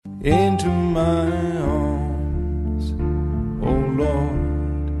into my arms, oh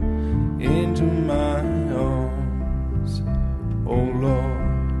Lord, into my arms, oh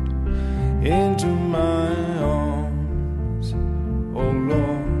Lord, into my arms, oh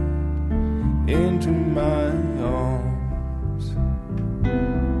Lord, into my arms.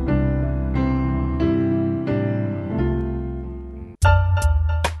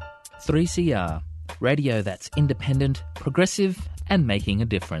 3CR, radio that's independent, progressive and making a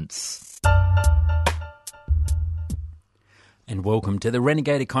difference. And welcome to the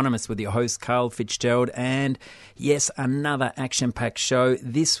Renegade Economist with your host Carl Fitzgerald, and yes, another action-packed show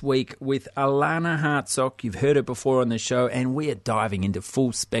this week with Alana Hartsock. You've heard it before on the show, and we are diving into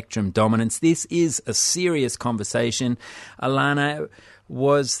full spectrum dominance. This is a serious conversation. Alana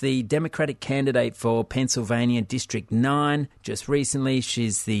was the Democratic candidate for Pennsylvania District 9 just recently.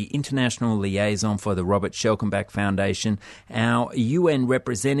 She's the international liaison for the Robert Schelkenbach Foundation, our UN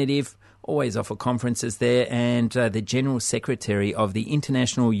representative, always offer conferences there, and the General Secretary of the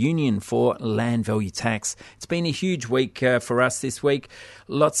International Union for Land Value Tax. It's been a huge week for us this week.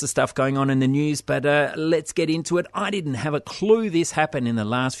 Lots of stuff going on in the news, but let's get into it. I didn't have a clue this happened in the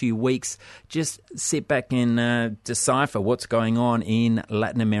last few weeks. Just sit back and decipher what's going on in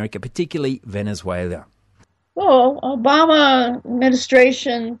Latin America, particularly Venezuela. Well, Obama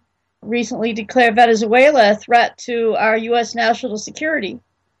administration recently declared Venezuela a threat to our U.S. national security.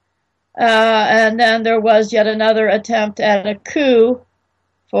 And then there was yet another attempt at a coup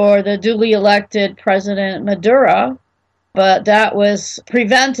for the duly elected President Maduro, but that was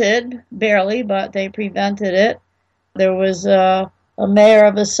prevented, barely, but they prevented it. There was a mayor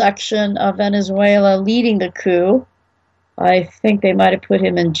of a section of Venezuela leading the coup. I think they might have put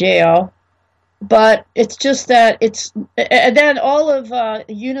him in jail. But it's just that and then all of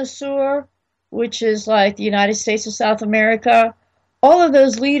UNASUR, which is like the United States of South America, all of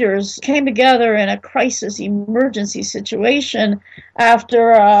those leaders came together in a crisis emergency situation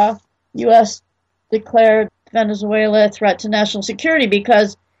after U.S. declared Venezuela a threat to national security,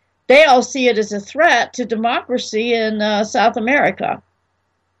 because they all see it as a threat to democracy in South America,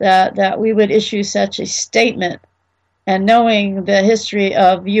 that we would issue such a statement. And knowing the history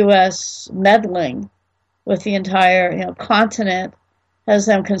of U.S. meddling with the entire continent has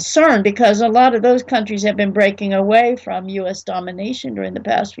them concerned, because a lot of those countries have been breaking away from U.S. domination during the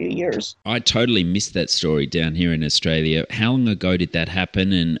past few years. I totally missed that story down here in Australia. How long ago did that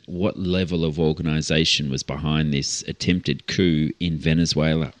happen, and what level of organisation was behind this attempted coup in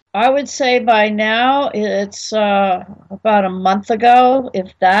Venezuela? I would say by now it's about a month ago,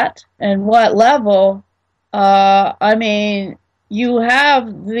 if that. And what level? I mean, you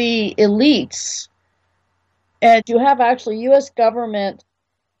have the elites, and you have actually U.S.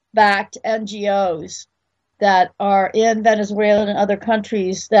 government-backed NGOs that are in Venezuela and other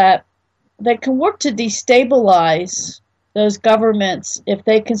countries that can work to destabilize those governments if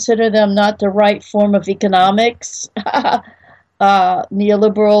they consider them not the right form of economics,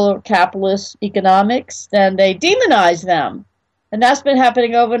 neoliberal or capitalist economics, then they demonize them. And that's been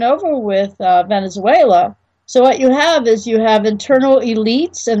happening over and over with Venezuela. So what you have is you have internal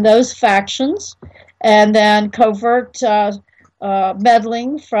elites and those factions, and then covert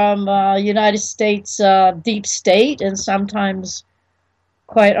meddling from United States deep state and sometimes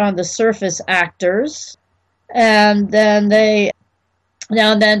quite on the surface actors. And then they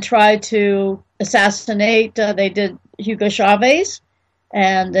now and then try to assassinate, they did Hugo Chavez,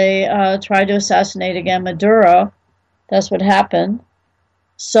 and they tried to assassinate again Maduro. That's what happened.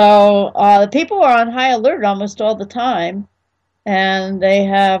 So the people are on high alert almost all the time, and they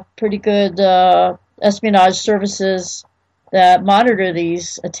have pretty good espionage services that monitor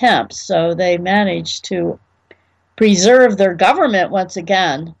these attempts. So they manage to preserve their government once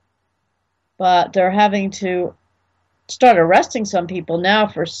again, but they're having to start arresting some people now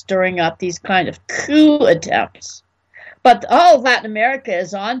for stirring up these kind of coup attempts. But all of Latin America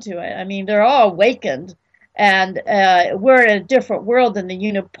is onto it. I mean, they're all awakened. And we're in a different world than the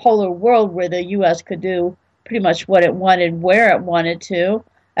unipolar world where the U.S. could do pretty much what it wanted, where it wanted to.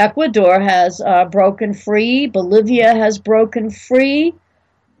 Ecuador has broken free. Bolivia has broken free.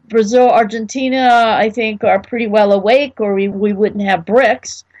 Brazil, Argentina, I think, are pretty well awake, or we wouldn't have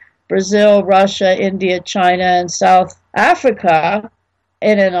BRICS. Brazil, Russia, India, China, and South Africa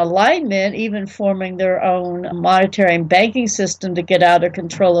in an alignment, even forming their own monetary and banking system to get out of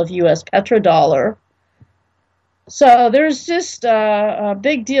control of U.S. petrodollar. So there's just a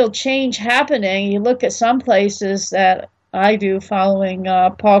big deal change happening. You look at some places that I do following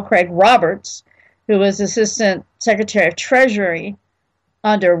Paul Craig Roberts, who was Assistant Secretary of Treasury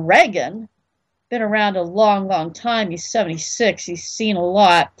under Reagan, been around a long, long time. He's 76. He's seen a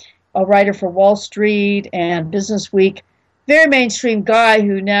lot. A writer for Wall Street and Business Week. Very mainstream guy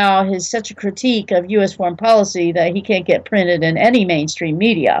who now has such a critique of U.S. foreign policy that he can't get printed in any mainstream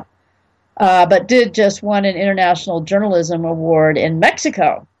media. But did just won an International Journalism Award in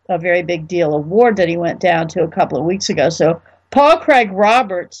Mexico, a very big deal award that he went down to a couple of weeks ago. So Paul Craig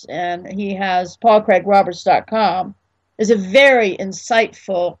Roberts, and he has paulcraigroberts.com, is a very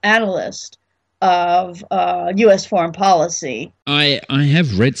insightful analyst of U.S. foreign policy. I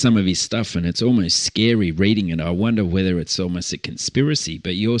have read some of his stuff, and it's almost scary reading it. I wonder whether it's almost a conspiracy,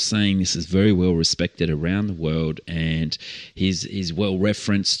 but you're saying this is very well respected around the world, and he's well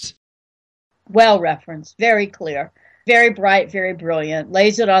referenced. Well referenced, very clear, very bright, very brilliant,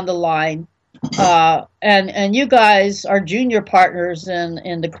 lays it on the line. And you guys are junior partners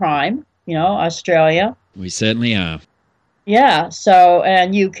in the crime, Australia. We certainly are. Yeah, so,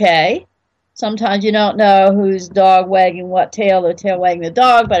 and UK. Sometimes you don't know who's dog wagging what tail or tail wagging the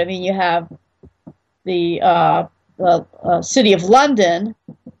dog, but I mean, you have the City of London,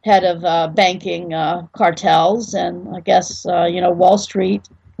 head of banking cartels, and I guess, Wall Street,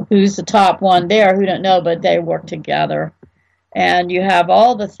 who's the top one there, who don't know, but they work together. And you have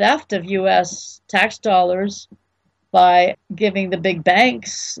all the theft of U.S. tax dollars by giving the big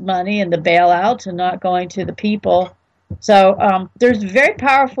banks money and the bailout and not going to the people. So there's a very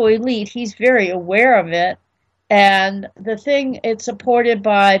powerful elite. He's very aware of it. And the thing, it's supported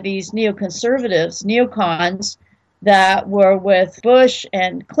by these neoconservatives, neocons, that were with Bush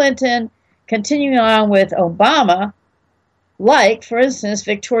and Clinton, continuing on with Obama, like, for instance,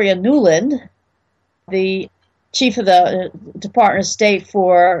 Victoria Nuland, the chief of the Department of State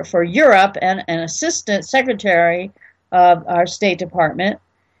for Europe and an assistant secretary of our State Department,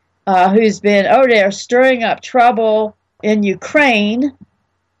 who's been over there stirring up trouble in Ukraine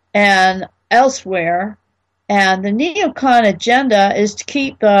and elsewhere. And the neocon agenda is to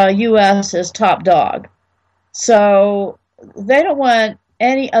keep the U.S. as top dog. So they don't want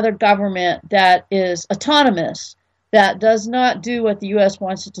any other government that is autonomous, that does not do what the U.S.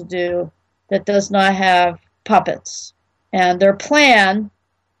 wants it to do, that does not have puppets. And their plan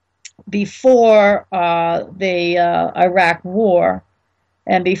before the Iraq War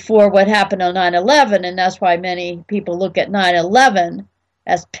and before what happened on 9/11, and that's why many people look at 9/11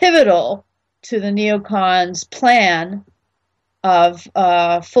 as pivotal to the neocons' plan of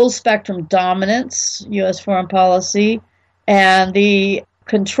full spectrum dominance, U.S. foreign policy, and the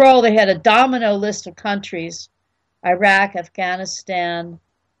control. They had a domino list of countries: Iraq, Afghanistan,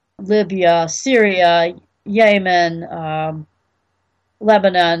 Libya, Syria, Yemen,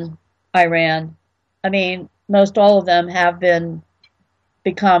 Lebanon, Iran. I mean, most all of them have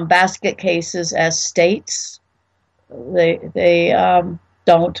become basket cases as states. They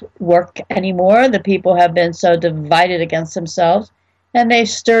don't work anymore. The people have been so divided against themselves, and they've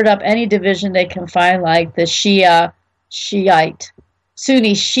stirred up any division they can find, like the Shiite,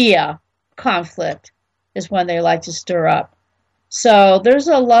 Sunni Shia conflict is one they like to stir up. So there's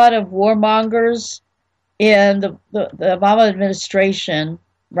a lot of warmongers in the Obama administration,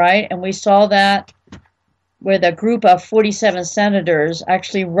 right? And we saw that where the group of 47 senators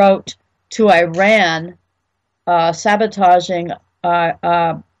actually wrote to Iran sabotaging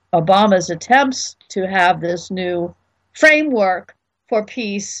Obama's attempts to have this new framework for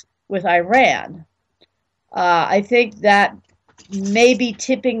peace with Iran. I think that may be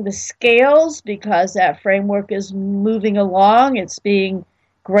tipping the scales because that framework is moving along. It's being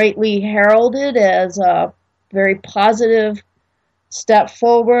greatly heralded as a very positive step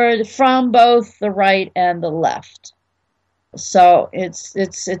forward from both the right and the left. So it's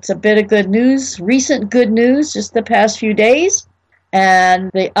a bit of good news, recent good news, just the past few days. And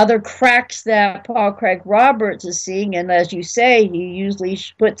the other cracks that Paul Craig Roberts is seeing, and as you say, he usually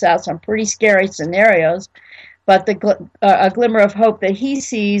puts out some pretty scary scenarios, but a glimmer of hope that he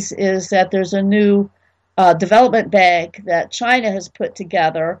sees is that there's a new development bank that China has put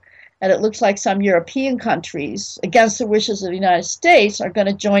together, and it looks like some European countries, against the wishes of the United States, are going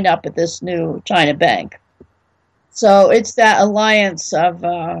to join up with this new China bank. So it's that alliance of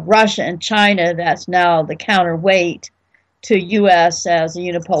Russia and China that's now the counterweight to U.S. as a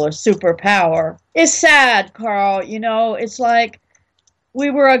unipolar superpower. It's sad, Carl. It's like we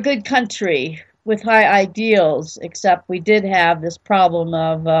were a good country with high ideals, except we did have this problem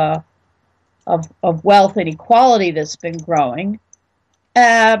of wealth inequality that's been growing.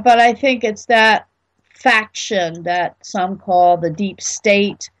 But I think it's that faction that some call the deep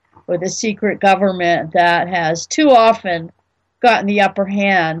state or the secret government that has too often gotten the upper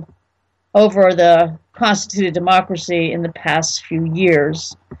hand over the constituted democracy in the past few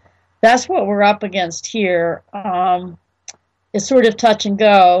years. That's what we're up against here. It's sort of touch and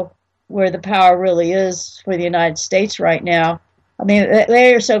go where the power really is for the United States right now. I mean,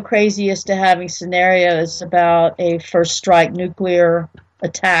 they are so crazy as to having scenarios about a first strike nuclear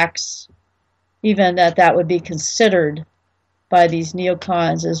attacks, even that would be considered by these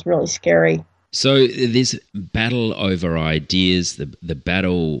neocons is really scary. So this battle over ideas, the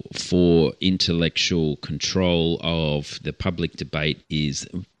battle for intellectual control of the public debate is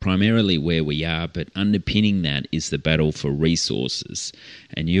primarily where we are, but underpinning that is the battle for resources.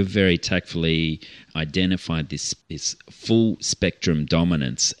 And you've very tactfully identified this full spectrum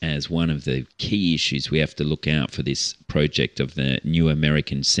dominance as one of the key issues we have to look out for this project of the new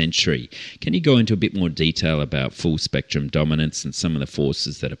American century. Can you go into a bit more detail about full spectrum dominance and some of the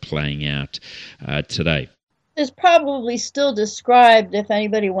forces that are playing out today? It's probably still described, if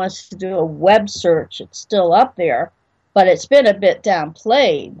anybody wants to do a web search, it's still up there. But it's been a bit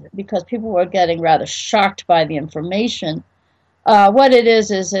downplayed because people were getting rather shocked by the information. What it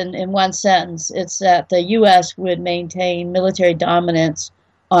is in one sentence, it's that the U.S. would maintain military dominance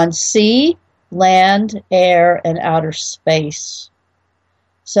on sea, land, air, and outer space,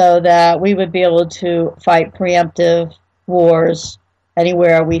 so that we would be able to fight preemptive wars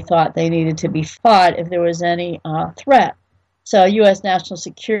anywhere we thought they needed to be fought if there was any threat. So U.S. national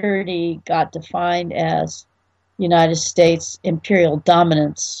security got defined as United States imperial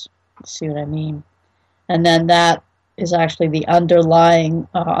dominance. You see what I mean? And then that is actually the underlying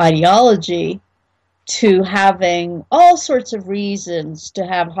ideology to having all sorts of reasons to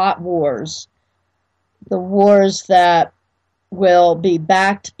have hot wars. The wars that will be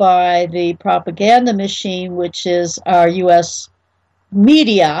backed by the propaganda machine, which is our U.S.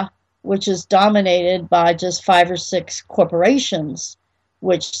 media, which is dominated by just 5 or 6 corporations,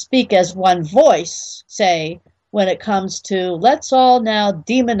 which speak as one voice, say, when it comes to let's all now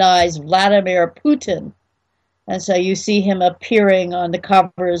demonize Vladimir Putin. And so you see him appearing on the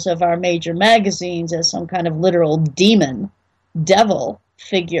covers of our major magazines as some kind of literal demon, devil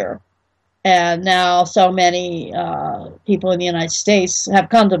figure. And now so many people in the United States have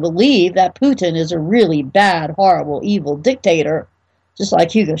come to believe that Putin is a really bad, horrible, evil dictator, just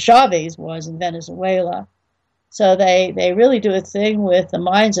like Hugo Chavez was in Venezuela. So they really do a thing with the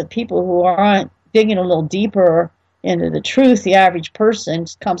minds of people who aren't digging a little deeper into the truth. The average person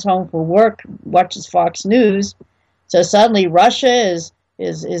comes home from work, watches Fox News. So suddenly Russia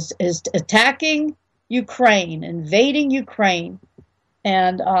is attacking Ukraine, invading Ukraine.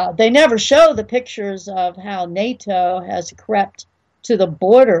 And they never show the pictures of how NATO has crept to the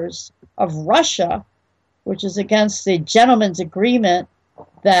borders of Russia, which is against the gentleman's agreement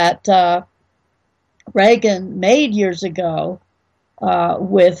that Reagan made years ago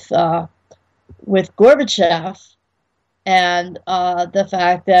with Gorbachev, and the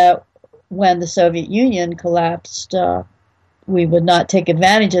fact that when the Soviet Union collapsed, we would not take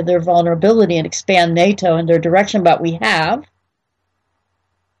advantage of their vulnerability and expand NATO in their direction, but we have.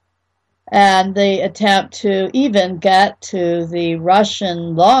 And the attempt to even get to the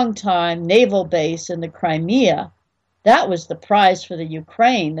Russian long-time naval base in the Crimea, that was the prize for the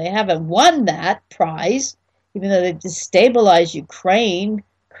Ukraine. They haven't won that prize, even though they destabilized Ukraine,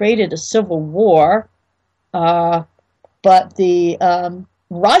 created a civil war. But the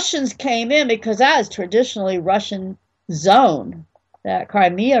Russians came in because that is traditionally Russian zone, that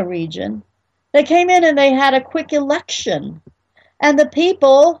Crimea region. They came in and they had a quick election. And the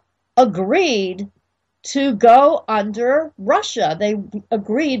people agreed to go under Russia. They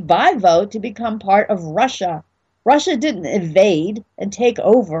agreed by vote to become part of Russia. Russia didn't invade and take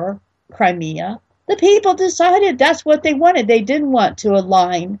over Crimea. The people decided that's what they wanted. They didn't want to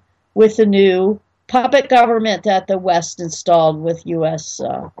align with the new puppet government that the West installed with U.S.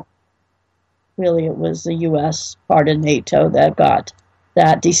 Really, it was the U.S. part of NATO that got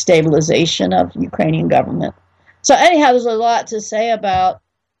that destabilization of Ukrainian government. So anyhow, there's a lot to say about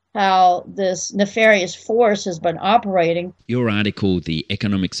how this nefarious force has been operating. Your article, The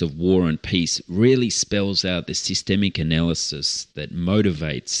Economics of War and Peace, really spells out the systemic analysis that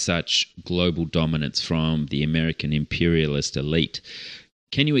motivates such global dominance from the American imperialist elite.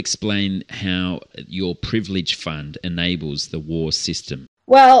 Can you explain how your privilege fund enables the war system?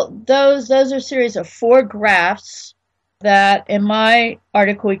 Well, those are a series of 4 graphs that in my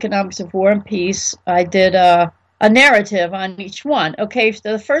article, Economics of War and Peace, I did a narrative on each one. Okay,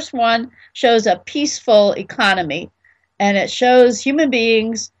 so the first one shows a peaceful economy, and it shows human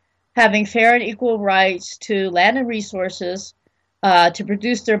beings having fair and equal rights to land and resources to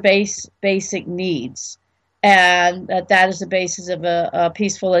produce their basic needs. And that is the basis of a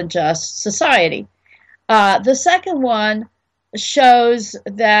peaceful and just society. The second one shows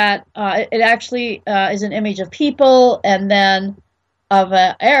that it actually is an image of people and then of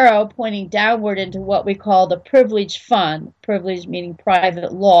an arrow pointing downward into what we call the privilege fund, privilege meaning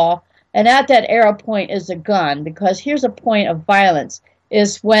private law. And at that arrow point is a gun, because here's a point of violence,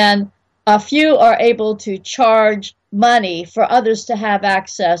 is when a few are able to charge money for others to have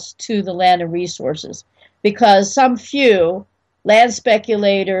access to the land and resources. Because some few, land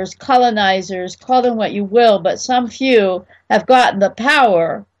speculators, colonizers, call them what you will, but some few have gotten the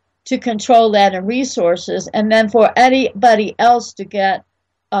power to control land and resources, and then for anybody else to get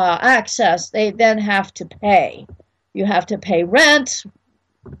access, they then have to pay. You have to pay rent,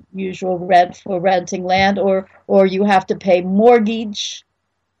 usual rent for renting land, or you have to pay mortgage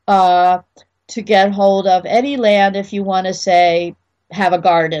to get hold of any land if you want to, say, have a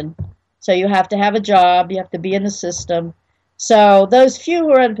garden. So you have to have a job, you have to be in the system. So those few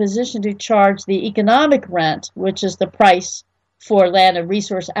who are in a position to charge the economic rent, which is the price for land and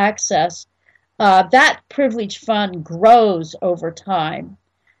resource access, that privilege fund grows over time,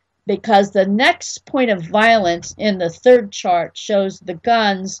 because the next point of violence in the third chart shows the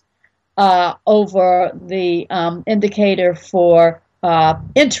guns over the indicator for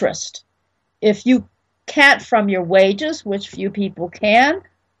interest. If you can't, from your wages, which few people can,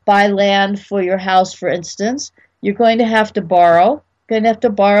 buy land for your house, for instance, you're going to have to borrow. You're going to have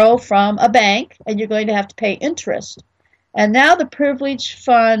to borrow from a bank, and you're going to have to pay interest. And now the privilege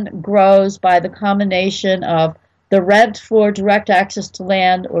fund grows by the combination of the rent for direct access to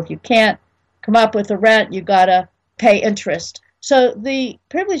land, or if you can't come up with the rent, you got to pay interest. So the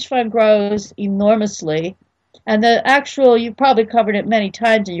privilege fund grows enormously. And the actual, you've probably covered it many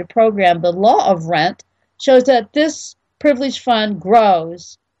times in your program, the law of rent shows that this privilege fund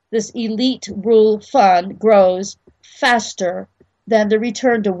grows, this elite rule fund grows faster than the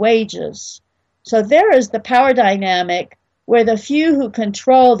return to wages. So there is the power dynamic where the few who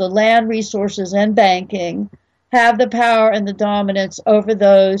control the land, resources, and banking have the power and the dominance over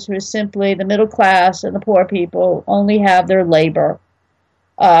those who are simply the middle class and the poor people, only have their labor.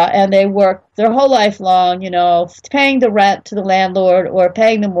 And they work their whole life long, paying the rent to the landlord or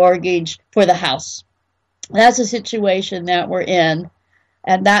paying the mortgage for the house. That's the situation that we're in.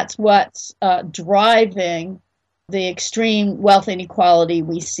 And that's what's driving the extreme wealth inequality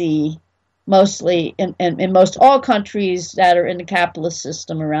we see mostly in most all countries that are in the capitalist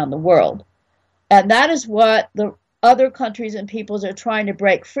system around the world. And that is what the other countries and peoples are trying to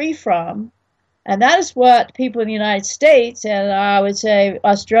break free from. And that is what people in the United States, and I would say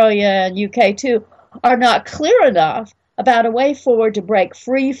Australia and UK too, are not clear enough about a way forward to break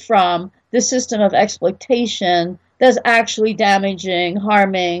free from this system of exploitation that's actually damaging,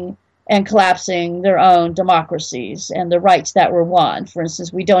 harming, and collapsing their own democracies and the rights that were won. For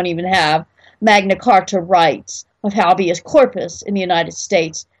instance, we don't even have Magna Carta rights of habeas corpus in the United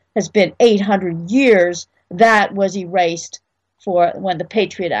States. Has been 800 years. That was erased for when the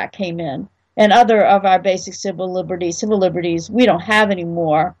Patriot Act came in. And other of our basic civil liberties, we don't have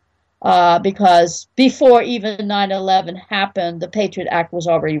anymore because before even 9/11 happened, the Patriot Act was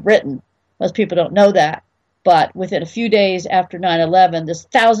already written. Most people don't know that. But within a few days after 9/11, this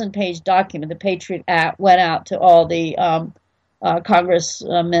 1,000-page document, the Patriot Act, went out to all the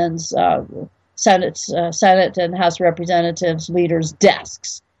congressmen's, Senate and House of Representatives leaders'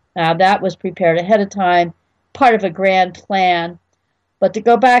 desks. Now, that was prepared ahead of time, part of a grand plan. But to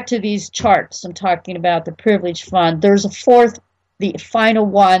go back to these charts, I'm talking about the privilege fund. There's a fourth, the final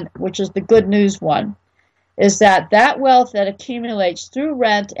one, which is the good news one, is that wealth that accumulates through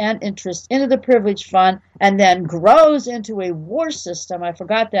rent and interest into the privilege fund and then grows into a war system. I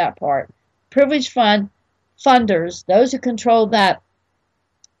forgot that part. Privilege fund funders, those who control that,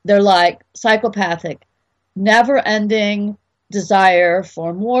 they're like psychopathic, never-ending desire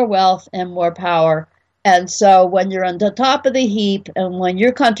for more wealth and more power. And so when you're on the top of the heap and when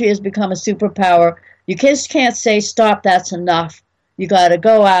your country has become a superpower, you just can't say, stop, that's enough. You got to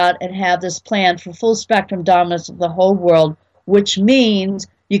go out and have this plan for full spectrum dominance of the whole world, which means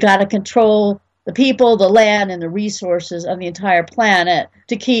you got to control the people, the land, and the resources of the entire planet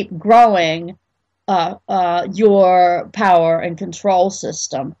to keep growing your power and control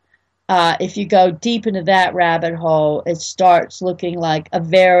system. If you go deep into that rabbit hole, it starts looking like a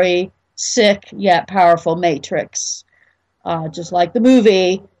very sick yet powerful matrix, just like the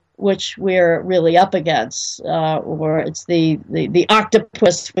movie, which we're really up against, or it's the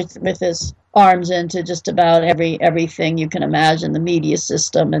octopus with his arms into just about everything you can imagine, the media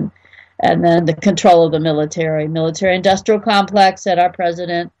system, and then the control of the military-industrial complex that our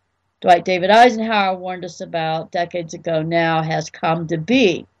president Dwight David Eisenhower warned us about decades ago now has come to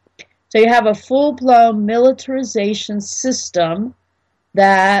be. So you have a full-blown militarization system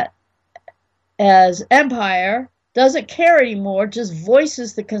that, as empire, doesn't care anymore, just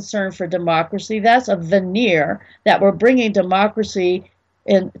voices the concern for democracy. That's a veneer that we're bringing democracy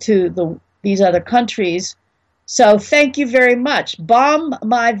into these other countries. So thank you very much. Bomb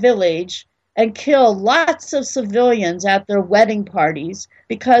my village and kill lots of civilians at their wedding parties,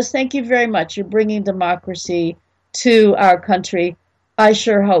 because thank you very much. You're bringing democracy to our country. I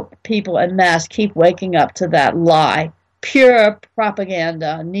sure hope people en masse keep waking up to that lie. Pure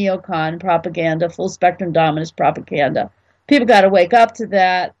propaganda, neocon propaganda, full spectrum dominance propaganda. People got to wake up to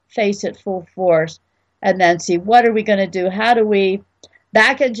that, face it full force, and then see what are we going to do? How do we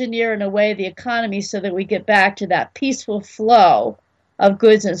back engineer in a way the economy so that we get back to that peaceful flow of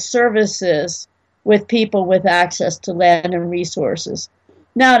goods and services with people with access to land and resources.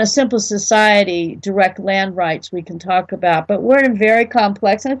 Now, in a simple society, direct land rights we can talk about, but we're in very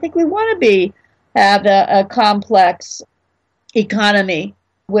complex, and I think we want to have a complex economy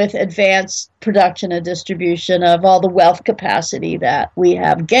with advanced production and distribution of all the wealth capacity that we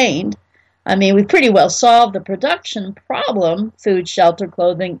have gained. I mean, we pretty well solved the production problem, food, shelter,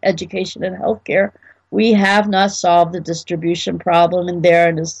 clothing, education, and healthcare. We have not solved the distribution problem, and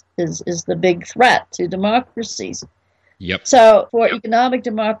therein is the big threat to democracies. Yep. So for economic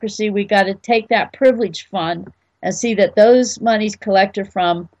democracy, we got to take that privilege fund and see that those monies collected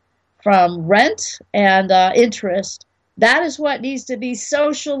from rent and interest, that is what needs to be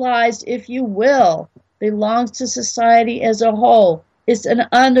socialized, if you will, belongs to society as a whole. It's an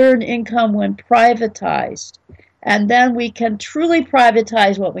unearned income when privatized. And then we can truly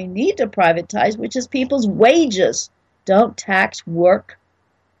privatize what we need to privatize, which is people's wages. Don't tax work,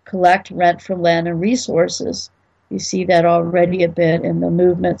 collect rent from land and resources. You see that already a bit in the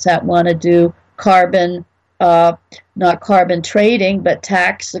movements that want to do carbon, not carbon trading, but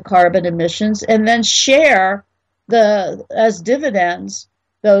tax the carbon emissions and then share as dividends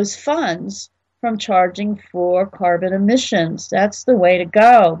those funds from charging for carbon emissions. That's the way to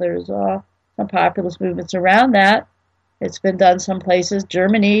go. There's some populist movements around that. It's been done some places.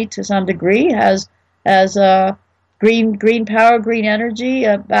 Germany, to some degree, has green power, green energy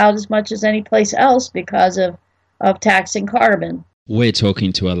about as much as any place else because of taxing carbon. We're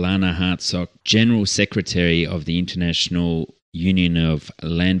talking to Alana Hartsock, General Secretary of the International Union of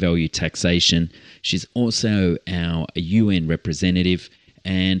Land Value Taxation. She's also our UN representative.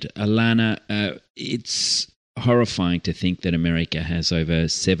 And Alana, it's horrifying to think that America has over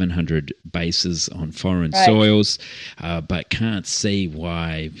 700 bases on foreign soils, but can't see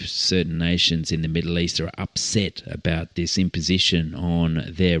why certain nations in the Middle East are upset about this imposition on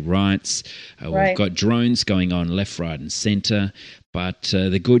their rights. We've got drones going on left, right and centre. But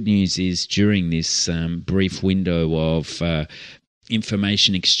the good news is during this brief window of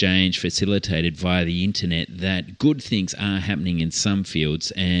information exchange facilitated via the internet, that good things are happening in some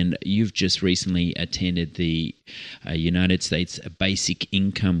fields. And you've just recently attended the United States Basic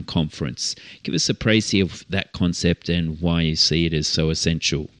Income Conference. Give us a précis of that concept and why you see it as so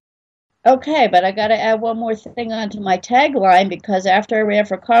essential. Okay, but I got to add one more thing onto my tagline, because after I ran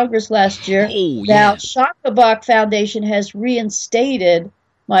for Congress last year, now Shackelbach Foundation has reinstated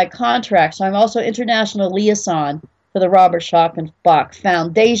my contract. So I'm also international liaison for the Robert Shackelbach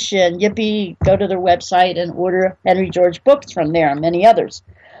Foundation. Yippee, go to their website and order Henry George books from there and many others.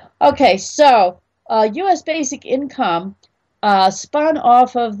 Okay, so U.S. basic income spun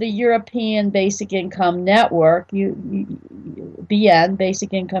off of the European Basic Income Network, BN,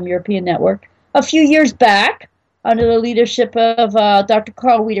 Basic Income European Network, a few years back under the leadership of Dr.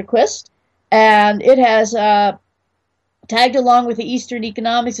 Carl Wiederquist, and it has tagged along with the Eastern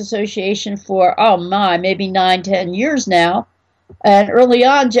Economics Association for, maybe 9-10 years now. And early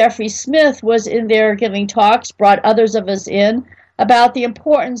on, Jeffrey Smith was in there giving talks, brought others of us in, about the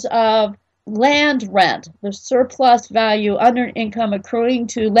importance of land rent, the surplus value, unearned income accruing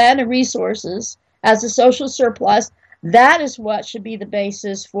to land and resources as a social surplus. That is what should be the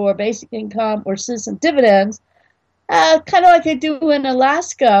basis for basic income or citizen dividends, kind of like they do in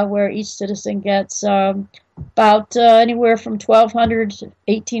Alaska, where each citizen gets about anywhere from $1,200 to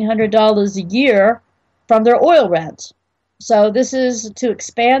 $1,800 a year from their oil rent. So this is to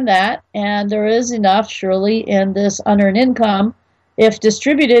expand that, and there is enough, surely, in this unearned income, if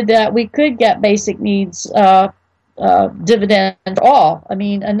distributed, that we could get basic needs dividend for all. I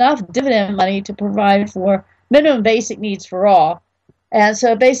mean, enough dividend money to provide for minimum basic needs for all. And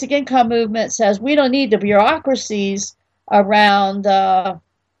so basic income movement says we don't need the bureaucracies around the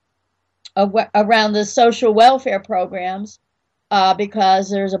social welfare programs because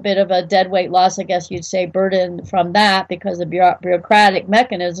there's a bit of a deadweight loss, I guess you'd say, burden from that because of bureaucratic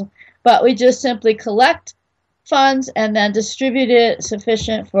mechanism. but we just simply collect funds and then distribute it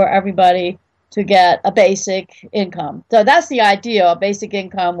sufficient for everybody to get a basic income. So that's the ideal, a basic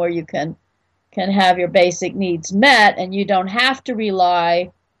income where you can have your basic needs met and you don't have to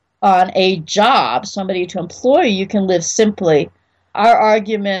rely on a job, somebody to employ you. You can live simply. Our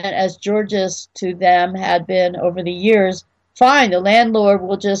argument as Georgists to them had been over the years, fine, the landlord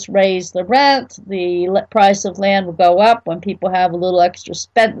will just raise the rent, the price of land will go up when people have a little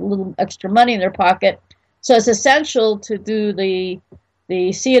extra money in their pocket. So it's essential to do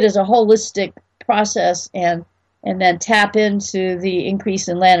see it as a holistic process and then tap into the increase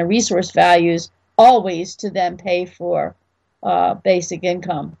in land and resource values always to then pay for basic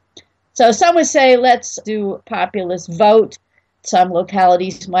income. So some would say let's do a populist vote. Some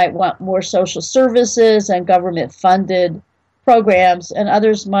localities might want more social services and government-funded programs, and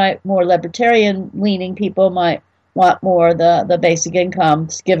others more libertarian-leaning people might want more the basic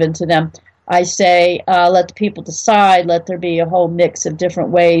incomes given to them. I say let the people decide, let there be a whole mix of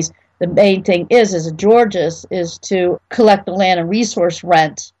different ways. The main thing is, as a Georgist, is to collect the land and resource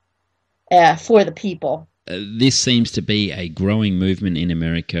rent for the people. This seems to be a growing movement in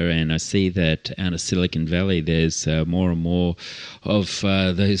America, and I see that out of Silicon Valley there's more and more of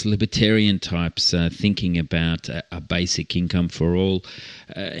those libertarian types thinking about a basic income for all.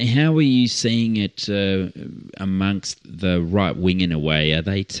 How are you seeing it amongst the right wing in a way? Are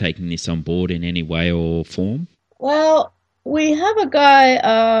they taking this on board in any way or form? Well, we have a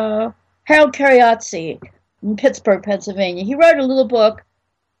guy, Harold Cagliazzi, in Pittsburgh, Pennsylvania. He wrote a little book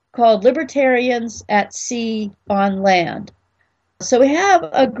called Libertarians at Sea on Land. So we have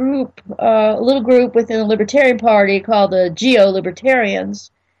a little group within the Libertarian Party called the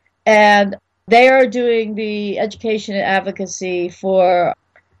Geo-Libertarians, and they are doing the education and advocacy for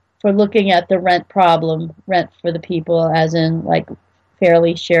looking at the rent problem, rent for the people, as in like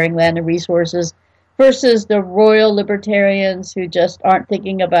fairly sharing land and resources, versus the Royal Libertarians who just aren't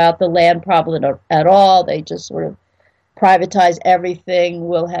thinking about the land problem at all. They just sort of privatize everything,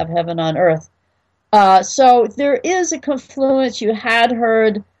 we'll have heaven on earth. So there is a confluence. You had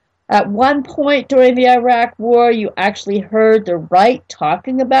heard at one point during the Iraq War, you actually heard the right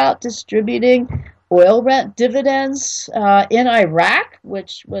talking about distributing oil rent dividends in Iraq,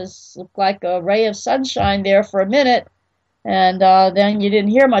 which looked like a ray of sunshine there for a minute, and then you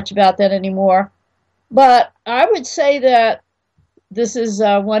didn't hear much about that anymore. But I would say that this is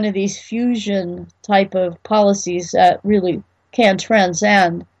one of these fusion type of policies that really can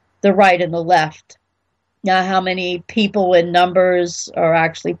transcend the right and the left. Now, how many people in numbers are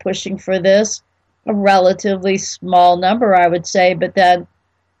actually pushing for this? A relatively small number, I would say, but then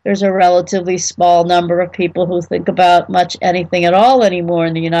there's a relatively small number of people who think about much anything at all anymore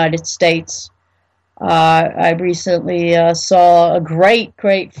in the United States. I recently saw a great,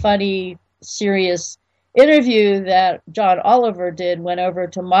 funny, serious interview that John Oliver went over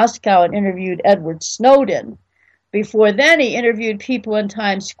to Moscow and interviewed Edward Snowden. Before then, he interviewed people in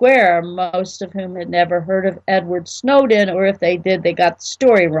Times Square, most of whom had never heard of Edward Snowden, or if they did, they got the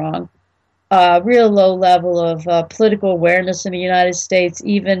story wrong. Real low level of political awareness in the United States.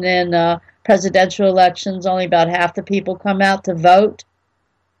 Even in presidential elections, only about half the people come out to vote.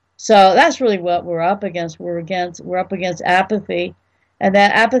 So that's really what we're up against. We're up against apathy. And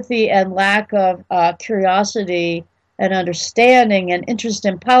that apathy and lack of curiosity and understanding and interest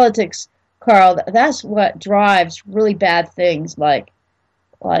in politics, Carl, that's what drives really bad things like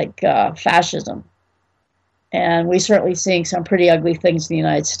fascism. And we're certainly seeing some pretty ugly things in the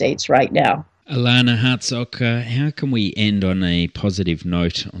United States right now. Alana Hartzog, how can we end on a positive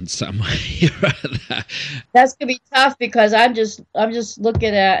note on some way or other? That's going to be tough because I'm just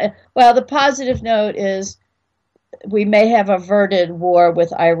looking at, well, the positive note is we may have averted war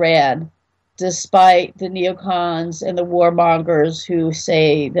with Iran, despite the neocons and the warmongers who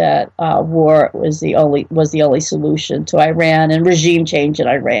say that war was the only solution to Iran and regime change in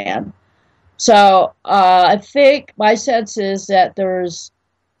Iran. So I think my sense is that there's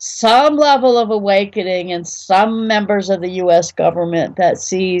some level of awakening in some members of the U.S. government that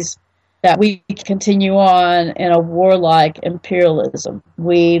sees that we continue on in a warlike imperialism.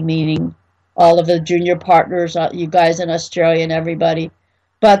 We, meaning all of the junior partners, you guys in Australia and everybody,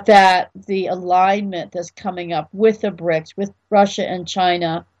 but that the alignment that's coming up with the BRICS, with Russia and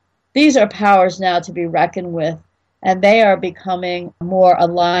China, these are powers now to be reckoned with, and they are becoming more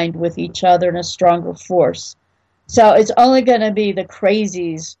aligned with each other in a stronger force. So it's only going to be the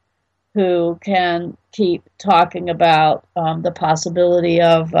crazies who can keep talking about the possibility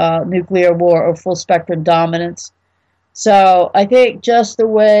of nuclear war or full spectrum dominance. So I think just the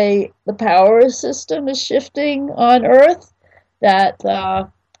way the power system is shifting on Earth, that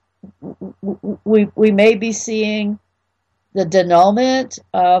we may be seeing the denouement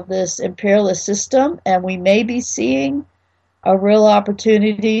of this imperialist system, and we may be seeing a real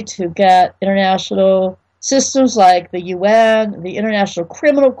opportunity to get international systems like the UN, the International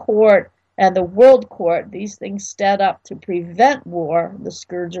Criminal Court, and the World Court, these things set up to prevent war, the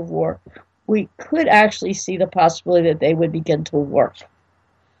scourge of war. We could actually see the possibility that they would begin to work,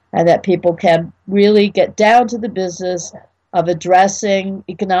 and that people can really get down to the business of addressing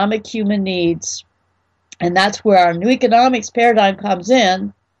economic human needs. And that's where our new economics paradigm comes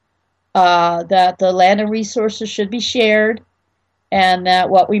in, that the land and resources should be shared, and that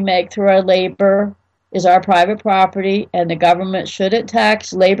what we make through our labor is our private property, and the government shouldn't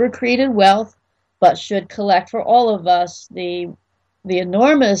tax labor-created wealth, but should collect for all of us the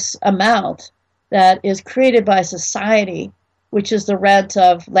enormous amount that is created by society, which is the rent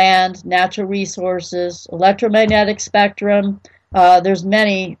of land, natural resources, electromagnetic spectrum. There's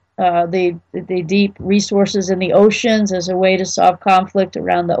many, the deep resources in the oceans as a way to solve conflict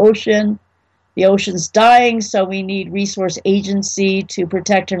around the ocean. The ocean's dying, so we need resource agency to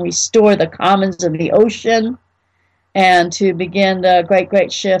protect and restore the commons of the ocean, and to begin the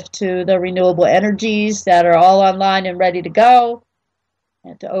great shift to the renewable energies that are all online and ready to go,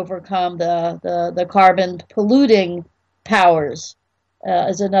 and to overcome the carbon polluting powers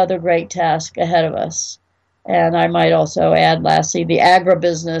is another great task ahead of us. And I might also add, lastly, the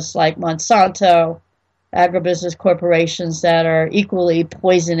agribusiness like Monsanto, agribusiness corporations that are equally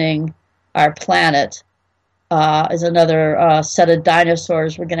poisoning our planet, is another set of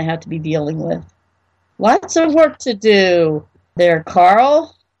dinosaurs we're going to have to be dealing with. Lots of work to do there,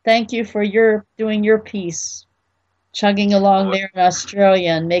 Carl. Thank you for doing your piece, chugging along there in Australia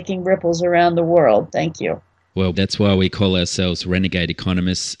and making ripples around the world. Thank you. Well, that's why we call ourselves renegade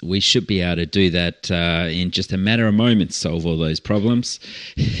economists. We should be able to do that in just a matter of moments, solve all those problems.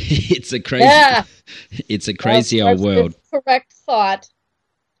 It's a crazy old world. Correct thought.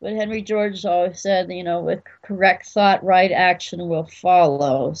 What Henry George always said, with correct thought, right action will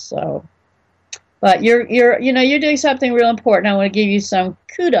follow. So, but you're doing something real important. I want to give you some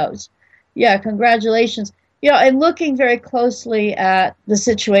kudos. Yeah, congratulations. And looking very closely at the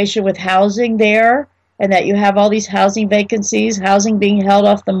situation with housing there, and that you have all these housing vacancies, housing being held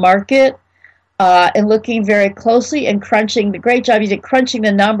off the market, and looking very closely and crunching, the great job you did crunching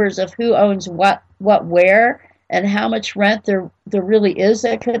the numbers of who owns what where, and how much rent there really is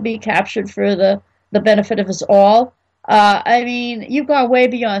that could be captured for the benefit of us all. You've gone way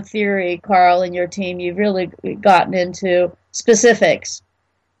beyond theory, Carl, and your team. You've really gotten into specifics.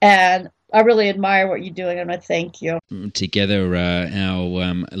 And I really admire what you're doing, and I thank you. Together,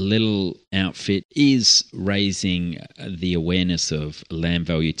 our little outfit is raising the awareness of land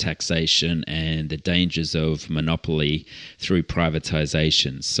value taxation and the dangers of monopoly through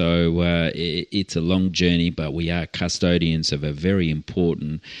privatization. So it's a long journey, but we are custodians of a very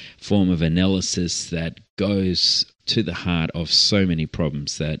important form of analysis that goes to the heart of so many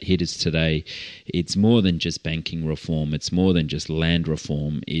problems that hit us today. It's more than just banking reform. It's more than just land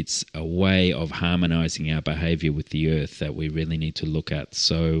reform. It's a way of harmonizing our behavior with the earth that we really need to look at.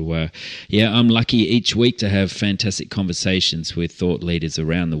 So, I'm lucky each week to have fantastic conversations with thought leaders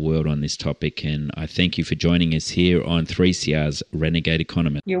around the world on this topic. And I thank you for joining us here on 3CR's Renegade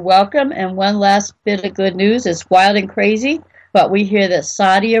Economist. You're welcome. And one last bit of good news. It's wild and crazy, but we hear that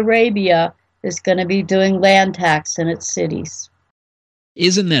Saudi Arabia is going to be doing land tax in its cities.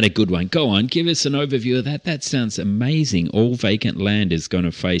 Isn't that a good one? Go on, give us an overview of that. That sounds amazing. All vacant land is going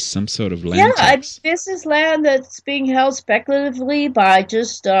to face some sort of land tax. This is land that's being held speculatively by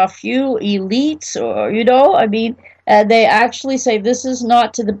just a few elites, they actually say this is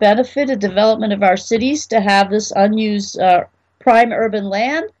not to the benefit of development of our cities to have this unused prime urban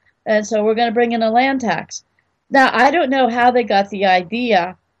land, and so we're going to bring in a land tax. Now, I don't know how they got the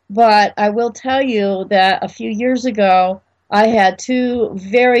idea, but I will tell you that a few years ago, I had two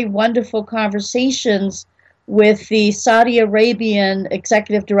very wonderful conversations with the Saudi Arabian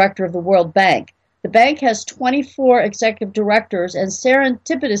executive director of the World Bank. The bank has 24 executive directors, and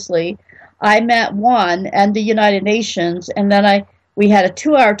serendipitously, I met one at the United Nations, and then we had a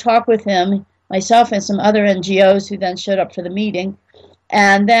 2-hour talk with him, myself and some other NGOs who then showed up for the meeting.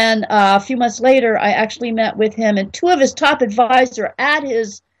 And then a few months later, I actually met with him and two of his top advisors at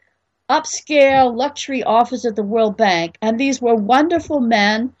his upscale luxury office at the World Bank. And these were wonderful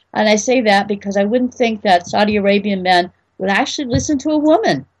men. And I say that because I wouldn't think that Saudi Arabian men would actually listen to a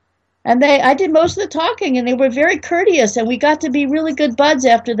woman. And I did most of the talking, and they were very courteous, and we got to be really good buds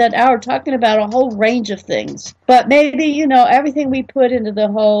after that hour talking about a whole range of things. But maybe, everything we put into the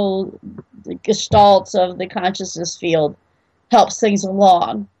whole gestalts of the consciousness field helps things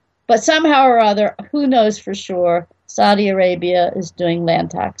along. But somehow or other, who knows for sure, Saudi Arabia is doing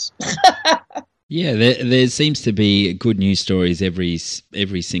land tax. Yeah, there seems to be good news stories every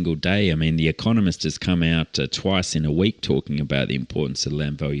single day. I mean, The Economist has come out twice in a week talking about the importance of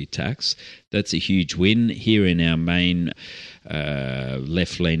land value tax. That's a huge win. Here in our main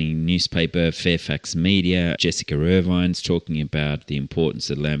left-leaning newspaper, Fairfax Media, Jessica Irvine's talking about the importance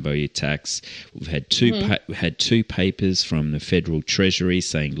of land value tax. We've had two papers from the Federal Treasury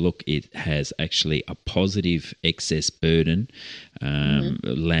saying, look, it has actually a positive excess burden,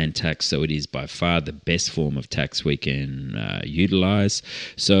 land tax, so it is by far the best form of tax we can utilise.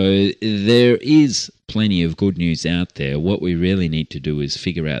 So there is plenty of good news out there. What we really need to do is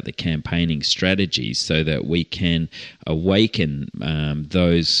figure out the campaigning strategies so that we can awaken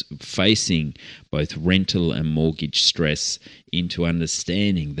those facing both rental and mortgage stress into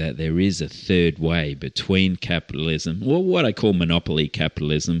understanding that there is a third way between capitalism, or what I call monopoly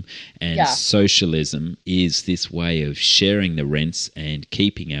capitalism, and socialism is this way of sharing the rents and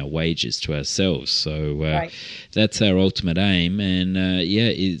keeping our wages to ourselves. So that's our ultimate aim. And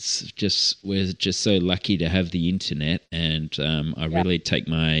we're just so lucky to have the internet. And I really take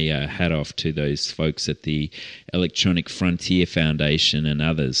my hat off to those folks at the Electronic Frontier Foundation and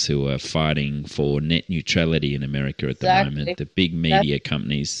others who are fighting for net neutrality in America at the moment. The big media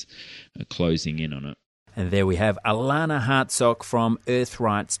companies are closing in on it. And there we have Alana Hartsock from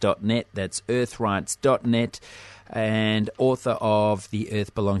earthrights.net. That's earthrights.net. And author of The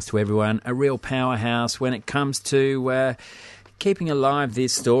Earth Belongs to Everyone, a real powerhouse when it comes to keeping alive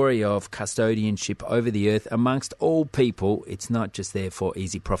this story of custodianship over the earth amongst all people. It's not just there for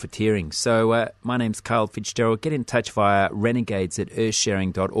easy profiteering. So my name's Carl Fitzgerald. Get in touch via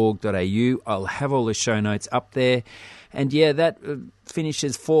renegades@earthsharing.org.au. I'll have all the show notes up there. And yeah, that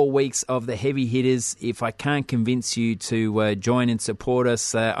finishes 4 weeks of the heavy hitters. If I can't convince you to join and support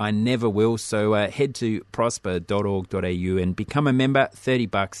us, I never will. So head to prosper.org.au and become a member,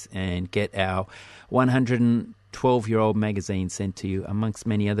 $30, and get our 112-year-old magazine sent to you, amongst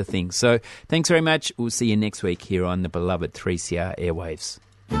many other things. So thanks very much. We'll see you next week here on the beloved 3CR airwaves.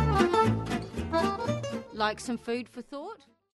 Like some food for thought?